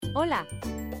Hola,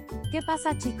 ¿qué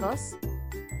pasa, chicos?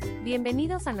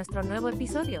 Bienvenidos a nuestro nuevo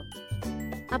episodio.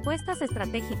 Apuestas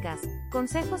estratégicas,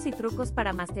 consejos y trucos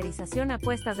para masterización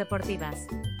apuestas deportivas.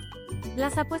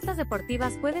 Las apuestas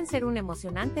deportivas pueden ser un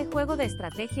emocionante juego de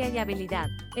estrategia y habilidad,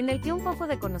 en el que un poco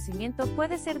de conocimiento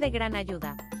puede ser de gran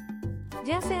ayuda.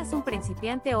 Ya seas un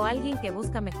principiante o alguien que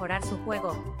busca mejorar su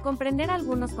juego, comprender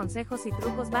algunos consejos y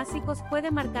trucos básicos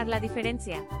puede marcar la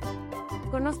diferencia.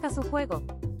 Conozca su juego.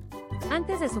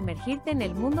 Antes de sumergirte en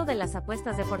el mundo de las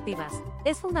apuestas deportivas,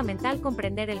 es fundamental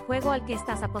comprender el juego al que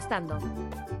estás apostando.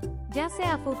 Ya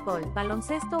sea fútbol,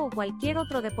 baloncesto o cualquier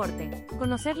otro deporte,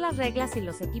 conocer las reglas y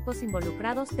los equipos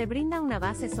involucrados te brinda una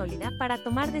base sólida para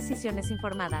tomar decisiones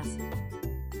informadas.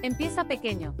 Empieza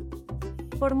pequeño.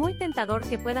 Por muy tentador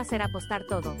que pueda ser apostar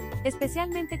todo,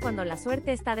 especialmente cuando la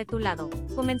suerte está de tu lado,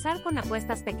 comenzar con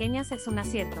apuestas pequeñas es un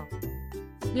acierto.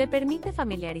 Le permite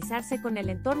familiarizarse con el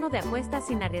entorno de apuestas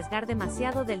sin arriesgar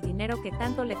demasiado del dinero que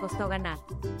tanto le costó ganar.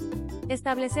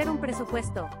 Establecer un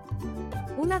presupuesto.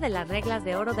 Una de las reglas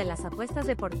de oro de las apuestas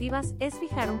deportivas es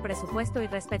fijar un presupuesto y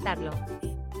respetarlo.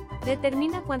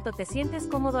 Determina cuánto te sientes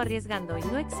cómodo arriesgando y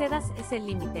no excedas ese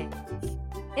límite.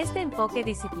 Este enfoque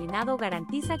disciplinado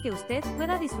garantiza que usted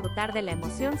pueda disfrutar de la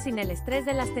emoción sin el estrés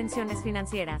de las tensiones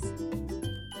financieras.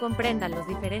 Comprenda los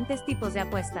diferentes tipos de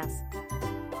apuestas.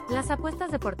 Las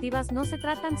apuestas deportivas no se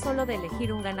tratan solo de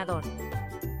elegir un ganador.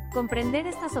 Comprender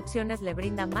estas opciones le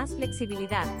brinda más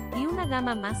flexibilidad y una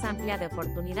gama más amplia de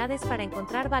oportunidades para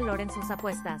encontrar valor en sus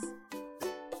apuestas.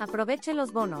 Aproveche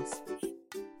los bonos.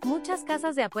 Muchas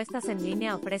casas de apuestas en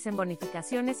línea ofrecen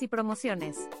bonificaciones y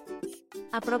promociones.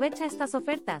 Aprovecha estas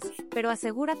ofertas, pero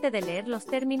asegúrate de leer los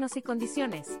términos y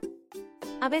condiciones.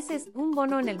 A veces, un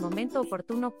bono en el momento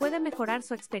oportuno puede mejorar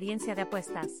su experiencia de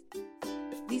apuestas.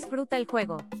 Disfruta el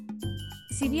juego.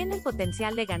 Si bien el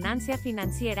potencial de ganancia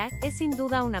financiera es sin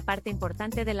duda una parte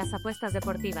importante de las apuestas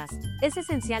deportivas, es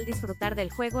esencial disfrutar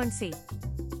del juego en sí.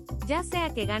 Ya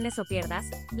sea que ganes o pierdas,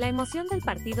 la emoción del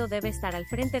partido debe estar al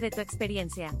frente de tu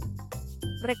experiencia.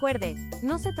 Recuerde,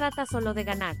 no se trata solo de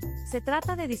ganar, se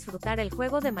trata de disfrutar el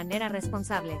juego de manera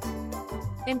responsable.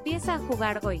 Empieza a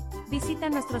jugar hoy. Visita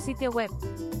nuestro sitio web.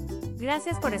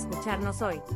 Gracias por escucharnos hoy.